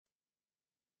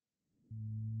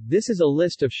This is a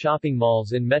list of shopping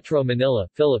malls in Metro Manila,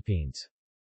 Philippines.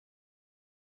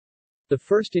 The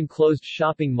first enclosed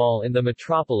shopping mall in the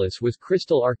metropolis was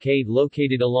Crystal Arcade,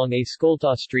 located along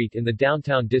Escolta Street in the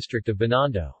downtown district of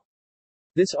Binondo.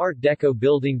 This Art Deco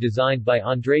building, designed by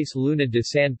Andres Luna de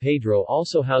San Pedro,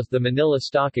 also housed the Manila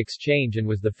Stock Exchange and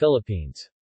was the Philippines'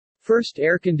 first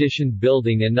air-conditioned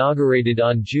building, inaugurated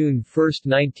on June 1,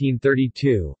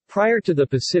 1932. Prior to the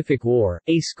Pacific War,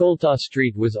 Escolta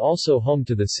Street was also home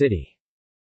to the city's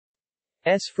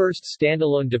first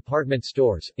standalone department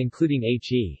stores, including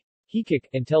H.E. Hikik,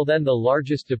 until then the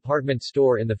largest department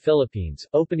store in the Philippines,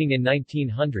 opening in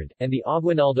 1900, and the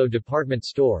Aguinaldo Department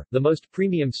Store, the most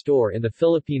premium store in the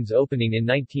Philippines, opening in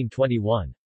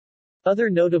 1921.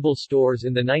 Other notable stores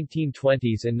in the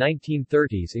 1920s and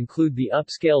 1930s include the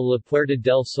upscale La Puerta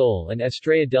del Sol and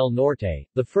Estrella del Norte.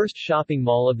 The first shopping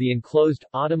mall of the enclosed,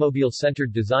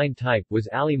 automobile-centered design type was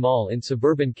Ali Mall in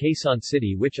suburban Quezon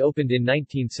City, which opened in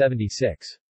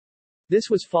 1976.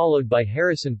 This was followed by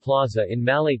Harrison Plaza in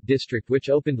Malate District, which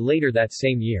opened later that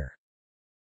same year.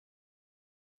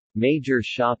 Major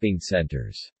shopping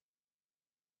centers.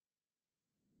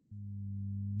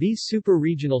 These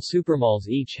super-regional supermalls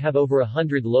each have over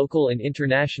 100 local and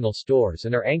international stores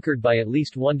and are anchored by at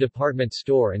least one department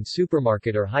store and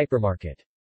supermarket or hypermarket.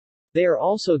 They are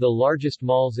also the largest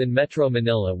malls in Metro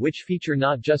Manila, which feature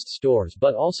not just stores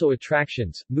but also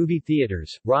attractions, movie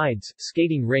theaters, rides,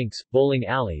 skating rinks, bowling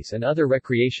alleys and other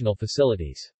recreational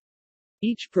facilities.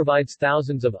 Each provides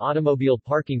thousands of automobile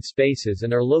parking spaces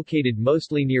and are located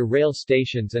mostly near rail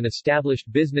stations and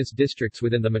established business districts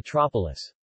within the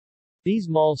metropolis. These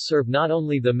malls serve not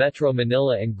only the Metro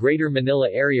Manila and Greater Manila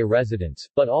area residents,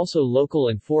 but also local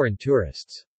and foreign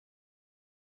tourists.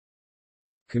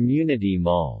 Community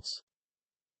malls.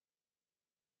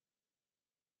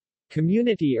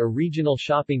 Community or regional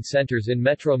shopping centers in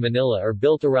Metro Manila are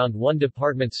built around one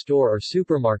department store or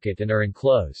supermarket and are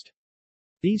enclosed.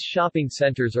 These shopping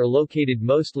centers are located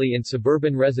mostly in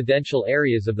suburban residential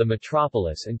areas of the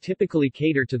metropolis and typically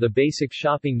cater to the basic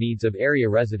shopping needs of area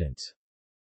residents.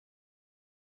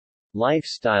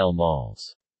 Lifestyle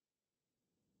malls.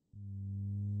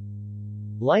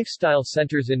 Lifestyle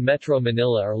centers in Metro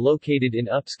Manila are located in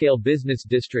upscale business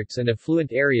districts and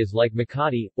affluent areas like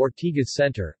Makati, Ortigas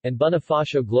Center, and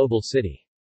Bonifacio Global City.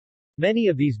 Many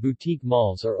of these boutique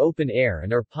malls are open-air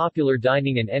and are popular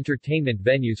dining and entertainment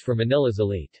venues for Manila's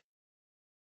elite.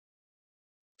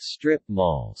 Strip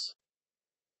malls.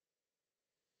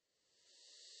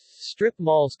 Strip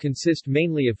malls consist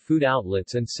mainly of food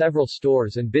outlets and several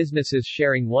stores and businesses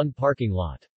sharing one parking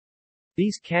lot.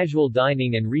 These casual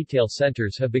dining and retail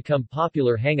centers have become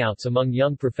popular hangouts among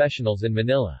young professionals in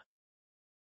Manila.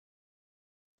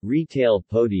 Retail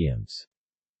podiums.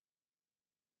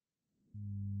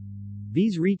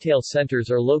 These retail centers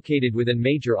are located within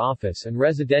major office and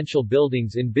residential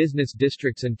buildings in business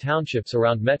districts and townships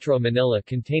around Metro Manila,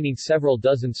 containing several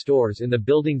dozen stores in the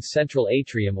building's central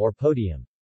atrium or podium.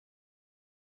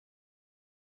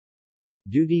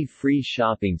 Duty-free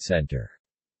shopping center.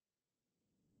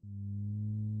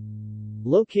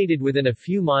 Located within a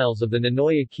few miles of the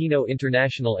Ninoy Aquino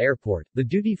International Airport, the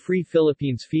Duty-Free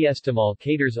Philippines Fiesta Mall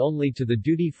caters only to the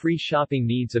duty-free shopping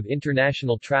needs of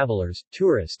international travelers,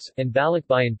 tourists, and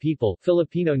Balikbayan people,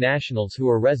 Filipino nationals who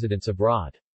are residents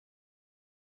abroad.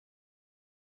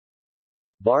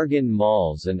 Bargain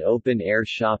malls and open-air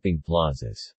shopping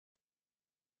plazas.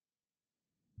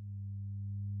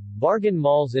 Bargain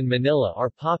malls in Manila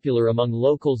are popular among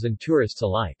locals and tourists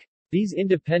alike. These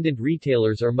independent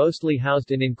retailers are mostly housed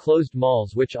in enclosed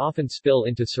malls which often spill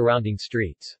into surrounding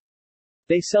streets.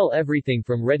 They sell everything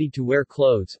from ready-to-wear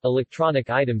clothes,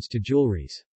 electronic items to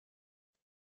jewelries.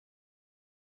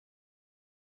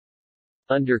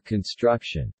 Under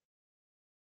construction.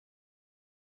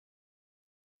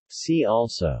 See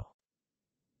also: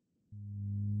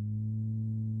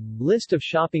 List of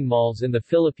shopping malls in the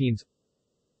Philippines.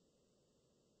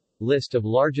 List of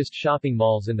largest shopping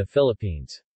malls in the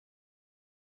Philippines.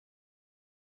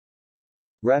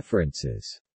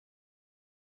 References.